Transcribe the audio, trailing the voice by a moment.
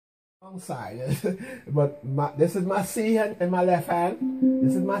wrong side. But this is my C in my left hand.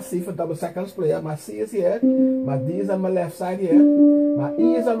 This is my C for double seconds player. My C is here. My D is on my left side here. My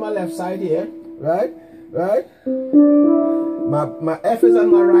E is on my left side here. Right? Right? My F is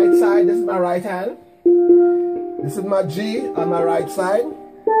on my right side. This is my right hand. This is my G on my right side.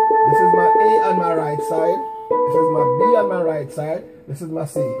 This is my A on my right side. This is my B on my right side. This is my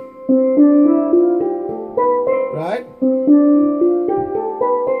C. Right?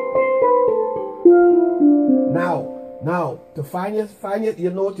 Now, to find your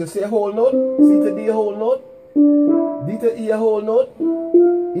note, you say a whole note. C to D a whole note. D to E a whole note.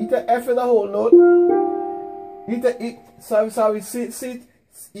 E to F is a whole note. E to E, C,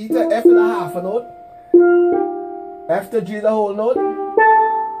 E to F is a half a note. F to G is a whole note.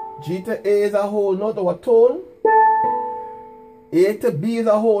 G to A is a whole note or a tone. A to B is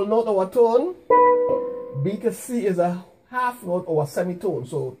a whole note or a tone. B to C is a half note or a semitone.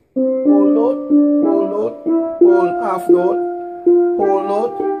 So whole note, whole note, whole half note, whole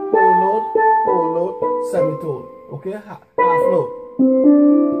note, whole note, whole note, semitone. Okay, half note.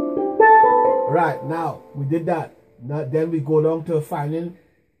 Right, now we did that. Now then we go down to finding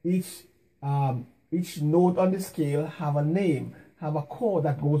each note on the scale have a name, have a chord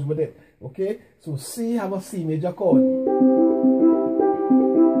that goes with it. Okay, so C have a C major chord.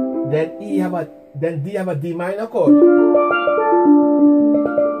 Then D have a D minor chord.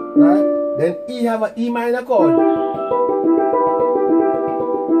 Right? Then E have a E minor chord.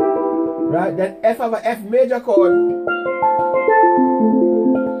 Right? Then F have a F major chord.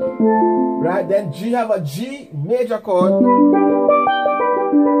 Right? Then G have a G major chord.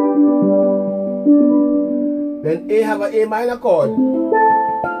 Then A have a A minor chord.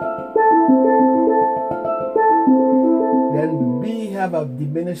 Then B have a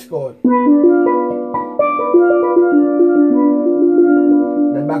diminished chord.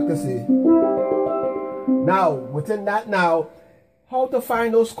 Then back to C. Now, within that how to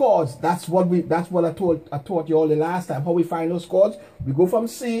find those chords? That's what I taught you all the last time. How we find those chords? We go from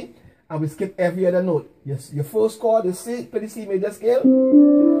C and we skip every other note. Yes, your first chord is C, play the C major scale,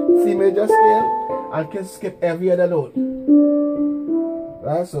 and skip every other note.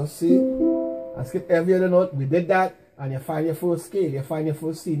 Right, so C, and skip every other note. We did that, and you find your first scale. You find your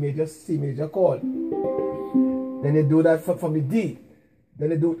first C major chord. Then you do that from the D.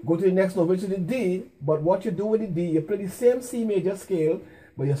 Then you go to the next note, which is the D. But what you do with the D, you play the same C major scale,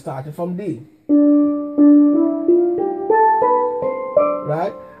 but you started from D.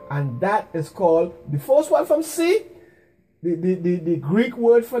 Right? And that is called, the first one from C, the Greek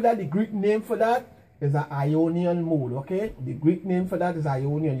word for that, the Greek name for that is an Ionian mode, okay? The Greek name for that is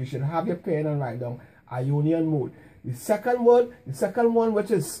Ionian. You should have your pen and write down Ionian mode. The second one, which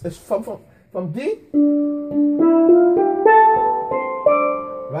is from D,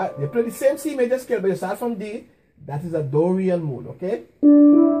 right? You play the same C major scale, but you start from D. That is a Dorian mode, okay?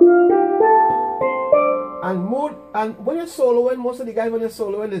 And when you're soloing, most of the guys when you're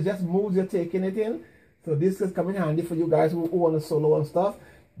soloing, it's just moves you're taking it in. So this is coming handy for you guys who want to solo and stuff.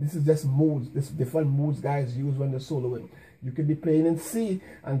 This is just moves. This different moves guys use when they're soloing. You could be playing in C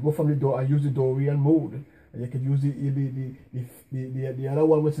and go from the door and use the Dorian mode. And you could use the other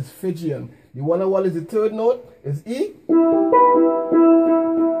one, which is Phrygian. The one is the third note, is E,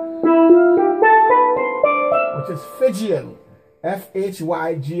 which is Phrygian.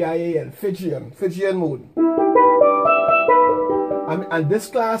 Phygyan, Phrygian mode. And this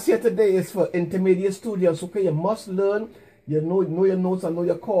class here today is for intermediate students. Okay, you must learn, know your notes and know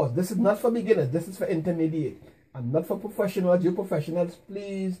your chords. This is not for beginners, this is for intermediate. And not for professionals. You professionals,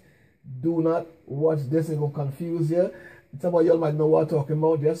 please do not watch this. It will confuse you. Some of y'all might know what I'm talking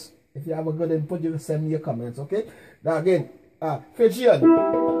about. Just, if you have a good input, you can send me your comments, okay? Now again, Phrygian.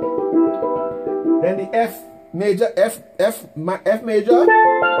 Then the F major, F major,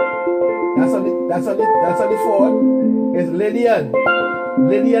 that's on the fourth, is Lydian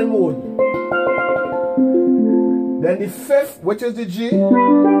mode. Then the fifth, which is the G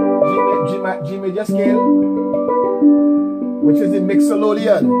major scale, which is the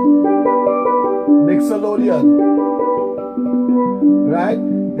Mixolydian, right?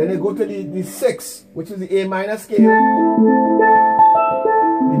 Then you go to the sixth, which is the A minor scale.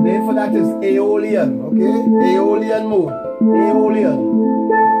 The name for that is Aeolian, okay? Aeolian mode. Aeolian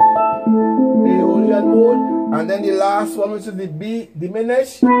mode. And then the last one, which is the B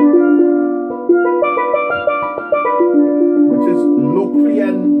diminished, which is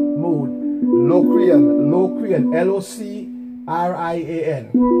Locrian mode. Locrian, L-O-C-R-I-A-N.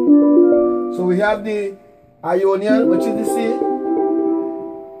 So we have the Ionian, which is the C,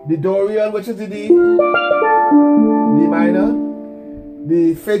 the Dorian, which is the D, D minor,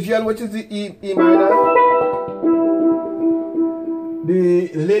 the Phrygian, which is the E minor,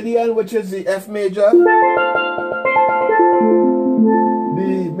 the Lydian, which is the F major, the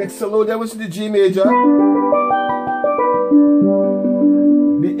Mixolydian, which is the G major,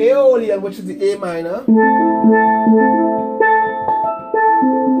 the Aeolian, which is the A minor,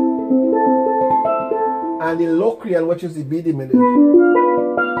 and the Locrian, which is the B diminished.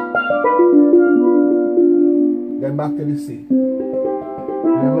 Then back to the C.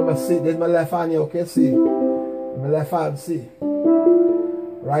 Remember C, there's my left hand here, okay? C. My left hand, C.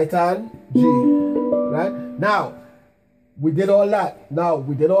 Right hand, G. Right? Now, we did all that. Now,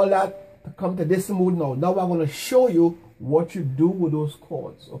 we did all that to come to this mood now. Now, I'm going to show you what you do with those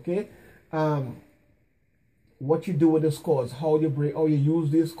chords, okay? What you do with those chords, how you use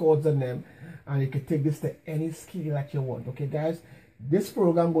these chords on them, and you can take this to any scale that you want, okay, guys? This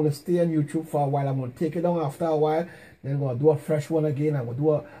program is going to stay on YouTube for a while. I'm going to take it down after a while. Then I'm going to do a fresh one again. I'm going to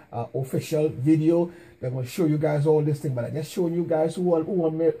do a official video. Then I'm going to show you guys all this thing. But I'm just showing you guys who want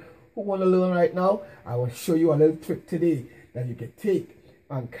to learn right now. I will show you a little trick today that you can take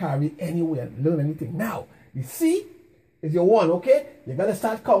and carry anywhere and learn anything. Now, you see, is your 1, okay? You're going to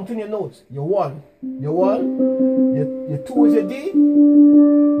start counting your notes. Your 1, your 1, your 2 is your D,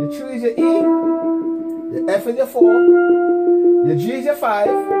 your 3 is your E, your F is your 4, your G is your 5,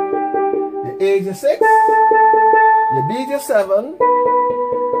 your A is your 6, your B is your 7,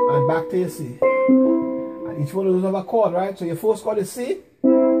 and back to your C. And each one of those have a chord, right? So your first chord is C,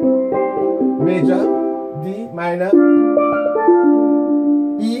 major, D minor,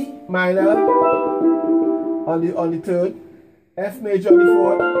 E minor on the third, F major on the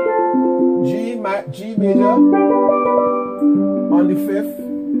fourth, G major on the fifth,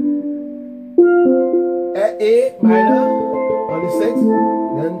 A minor on the sixth,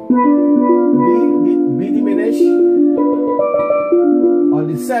 then B diminished on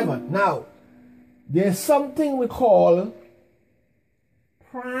the seventh. Now, there's something we call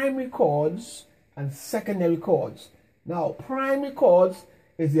primary chords and secondary chords. Now, primary chords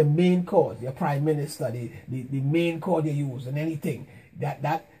is your main chord, your prime minister, the main chord you use in anything.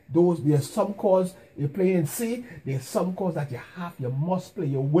 There's some chords you play in C, there's some chords that you must play,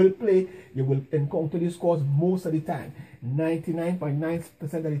 you will encounter these chords most of the time.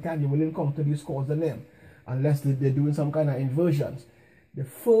 99.9% of the time you will encounter these chords in them, unless they're doing some kind of inversions. The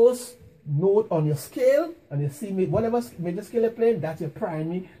first note on your scale, on your C, whatever major scale you're playing, that's your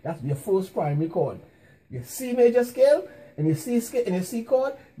first primary chord. Your C major scale, and your C scale, and your C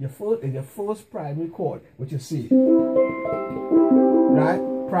chord, your first primary chord, which is C. Right?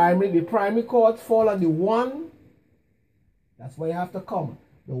 The primary chords fall on the 1. That's where you have to come.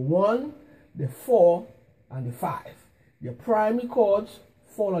 The 1, the 4, and the 5. Your primary chords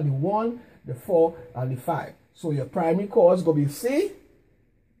fall on the 1, the 4, and the 5. So your primary chords gonna be C,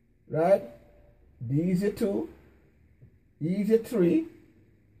 right? D is your 2, E is your 3.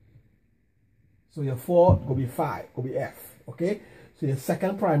 So your 4 gonna be 5, gonna be F. Okay? So your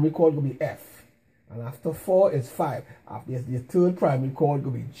second primary chord gonna be F. And after 4 is 5. After your third primary chord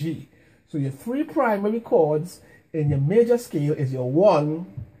will be G. So your 3 primary chords in your major scale is your 1,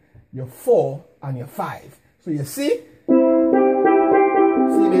 your 4, and your 5. So you see, C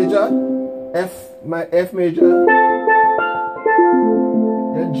major, F major,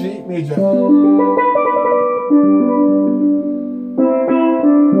 then G major.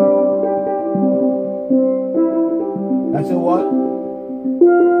 That's your 1.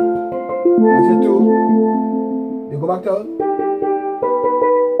 That's your 2. You go back down.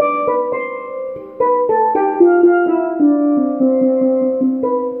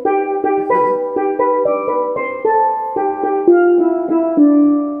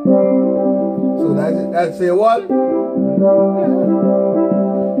 So that's your 1.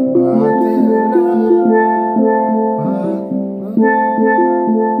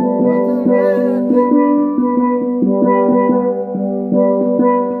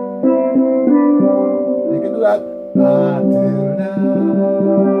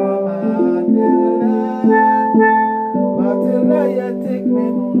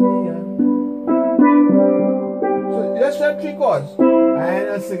 So just have 3 chords.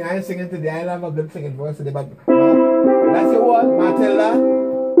 I ain't singing today. I don't have a good singing voice today, but that's your 1, Matilda.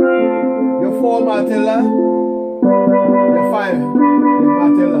 Your 4, Matilda. Your 5 is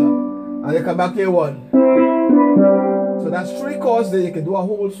Matilda. And you come back to your 1. So that's 3 chords there. You can do a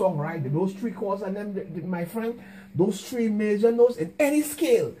whole song, right? Those 3 chords and then, my friend, those 3 major notes in any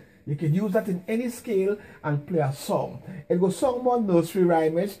scale. You can use that in any scale and play a song. It goes song more nursery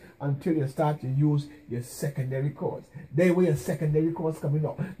rhymish until you start to use your secondary chords. Then where your secondary chords coming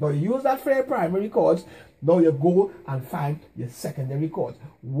up. Now you use that for your primary chords. Now you go and find your secondary chords.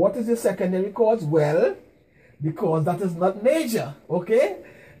 What is your secondary chords? Well, the chords that is not major. Okay?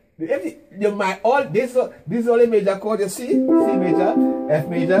 If you might all this is only major chords you see. C major, F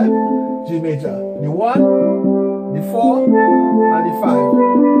major, G major. The 1, the 4, and the 5.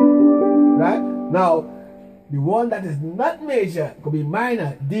 Right? Now, the one that is not major could be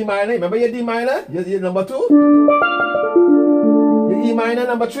minor. D minor. Remember your D minor? Your number 2. Your E minor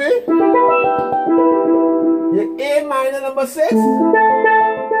number 3. Your A minor number 6.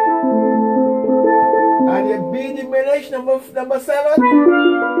 And your B diminished number 7.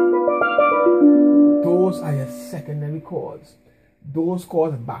 Those are your secondary chords. Those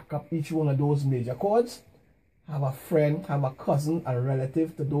chords back up each one of those major chords. Have a friend, have a cousin, a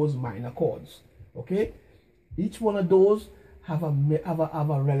relative to those minor chords. Okay? Each one of those have a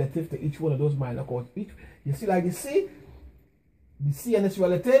relative to each one of those minor chords. You see, like the C and its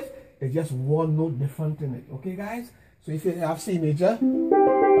relative is just one note different in it. Okay, guys? So if you have C major,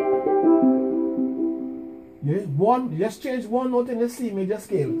 just change one note in the C major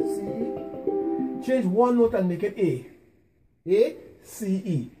scale. C, change one note and make it A. A, C,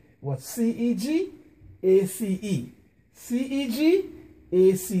 E. What? C, E, G, A, C, E. C, E, G,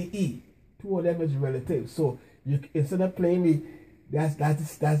 A, C, E. Two of them is relative. So you instead of playing the that's the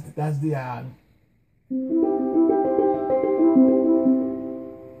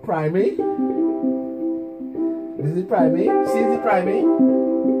primary. This is the primary. C is the primary.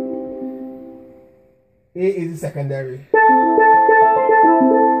 A is the secondary.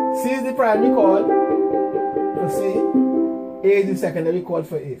 C is the primary chord for C. A is the secondary chord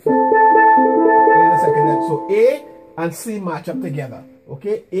for A. A is the secondary. So A and C match up together.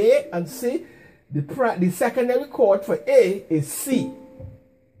 Okay, A and C. The secondary chord for A is C.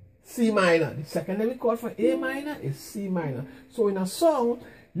 C minor. The secondary chord for A minor is C minor. So in a song,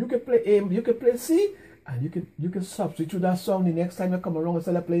 you can play A, you can play C, and you can substitute that song the next time you come around.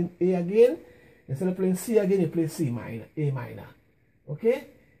 Instead of playing A again, instead of playing C again, you play C minor, A minor. Okay?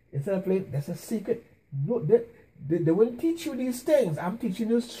 Instead of playing, that's a secret. No, they won't teach you these things. I'm teaching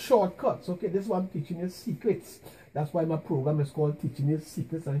you shortcuts. Okay, this is what I'm teaching you secrets. That's why my program is called Teaching You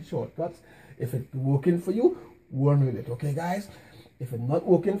Secrets and Shortcuts. If it's working for you, run with it. Okay, guys? If it's not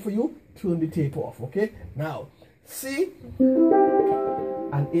working for you, turn the tape off. Okay? Now, C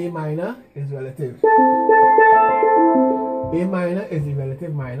and A minor is relative. A minor is the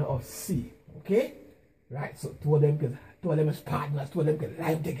relative minor of C. Okay? Right? So two of them is partners. Two of them can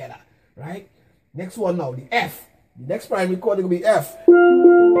rhyme together. Right? Next one now, the F. The next primary chord will be F.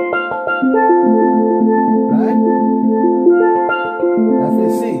 Right? F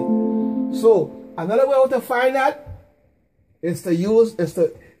is C. So another way to find that is to use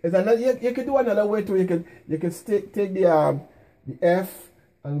you can do another way too. You can take the F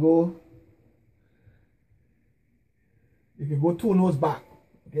and go. You can go 2 notes back.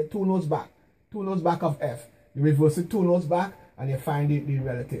 Get 2 notes back. 2 notes back of F. You reverse it 2 notes back and you find the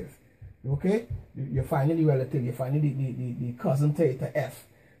relative. Okay? You're finding the relative. You're finding the cousin to F.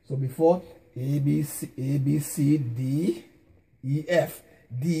 So before A, B, C, D, E, F.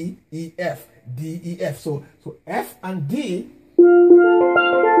 D, E, F. D, E, F. So F and D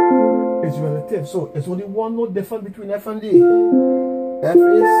is relative. So it's only one note difference between F and D. F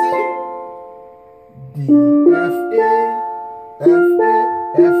is C. D, F, A. F, A.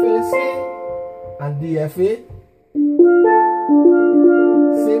 F, A, C. And D, F, A.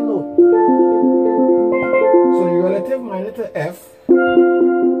 Same note. So the relative minor to F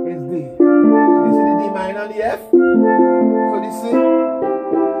is D. So you see the D minor and the F?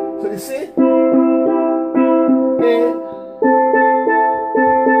 So the C, A,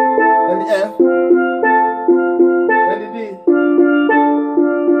 and the F, and the D.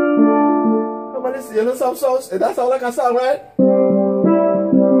 How about this? You know some songs? That sounds like a song, right?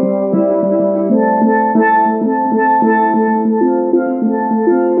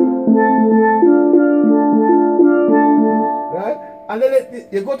 And then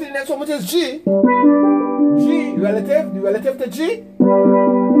you go to the next one, which is G. G, the relative to G.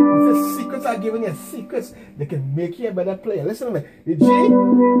 The secrets are giving you secrets. They can make you a better player. Listen to me. The G.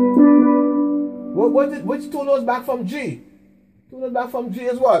 Which 2 notes back from G? 2 notes back from G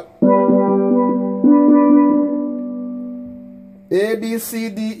is what? A, B, C,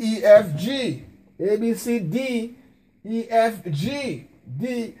 D, E, F, G. A, B, C, D, E, F, G.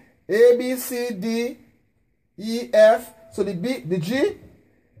 D, A, B, C, D, E, F. So the G,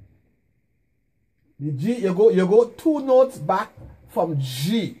 you go 2 notes back from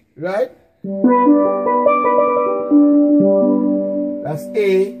G. right? That's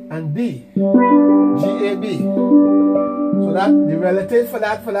A and B. G, A, B. So that the relative for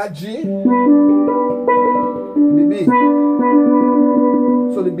that G will be B.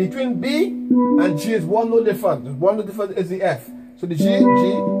 So between B and G is one note difference. One note difference is the F. So the G, the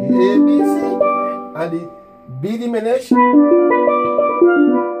A, B, C, and the B diminished. So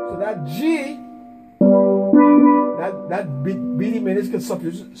that G, that B diminished can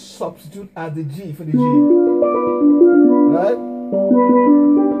substitute as the G for the G. Right?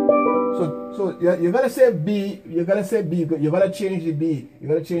 So you're gonna say B, you're gonna change the B. You're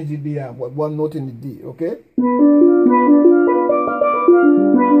gonna change the B one note in the D, okay?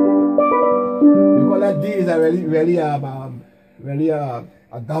 Because that D is a really a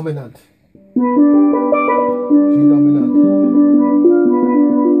dominant. G dominant.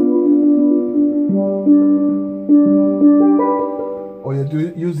 Or you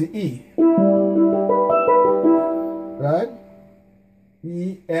use the E. Right?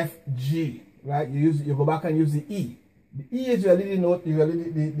 E, F, G. Right? You go back and use the E. The E is really the note, the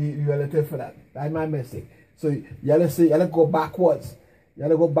relative for that. That's my mistake. So you gotta go backwards. You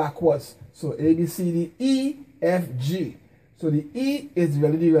gotta go backwards. So A, B, C, D, E, F, G. So the E is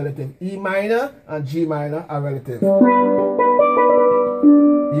really the relative. E minor and G minor are relative.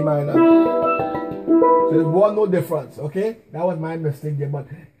 E minor. So there's one note difference, okay? That was my mistake there, but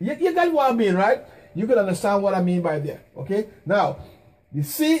you got what I mean, right? You can understand what I mean by there, okay? Now, the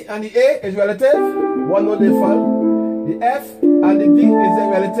C and the A is relative, one note different. The F and the D is a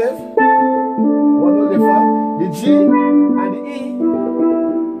relative, one note different. The G and the E,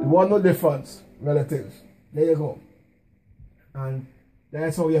 the one note difference, relatives. There you go. And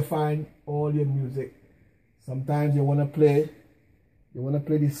that's how you find all your music. Sometimes you want to play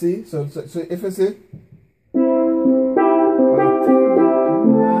the C. So if you see,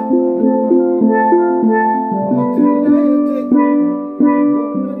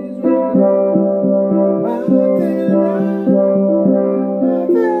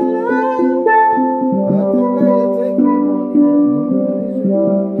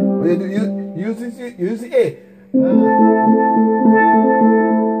 use the A.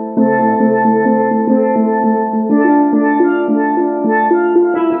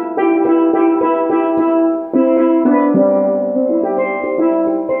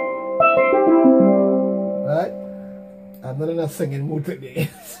 Right? I'm not in a singing mood today.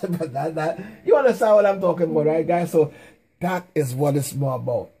 But that you understand what I'm talking about, right, guys? So that is what it's more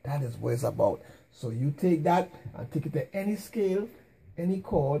about. That is what it's about. So you take that and take it to any scale, any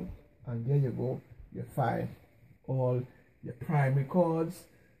chord, and there you go. You find all your primary chords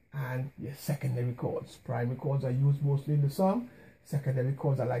and your secondary chords. Primary chords are used mostly in the song. Secondary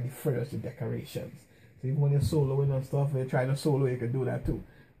chords are like the frills, the decorations. So even when you're soloing and stuff, when you're trying to solo, you can do that too.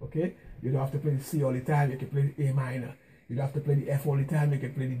 Okay? You don't have to play the C all the time, you can play the A minor. You don't have to play the F all the time, you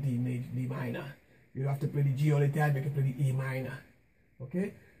can play the D minor. You don't have to play the G all the time, you can play the E minor.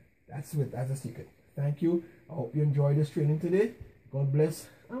 Okay? That's a secret. Thank you. I hope you enjoyed this training today. God bless.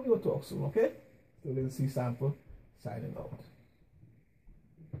 And we will talk soon, okay? So let's see sample signing out.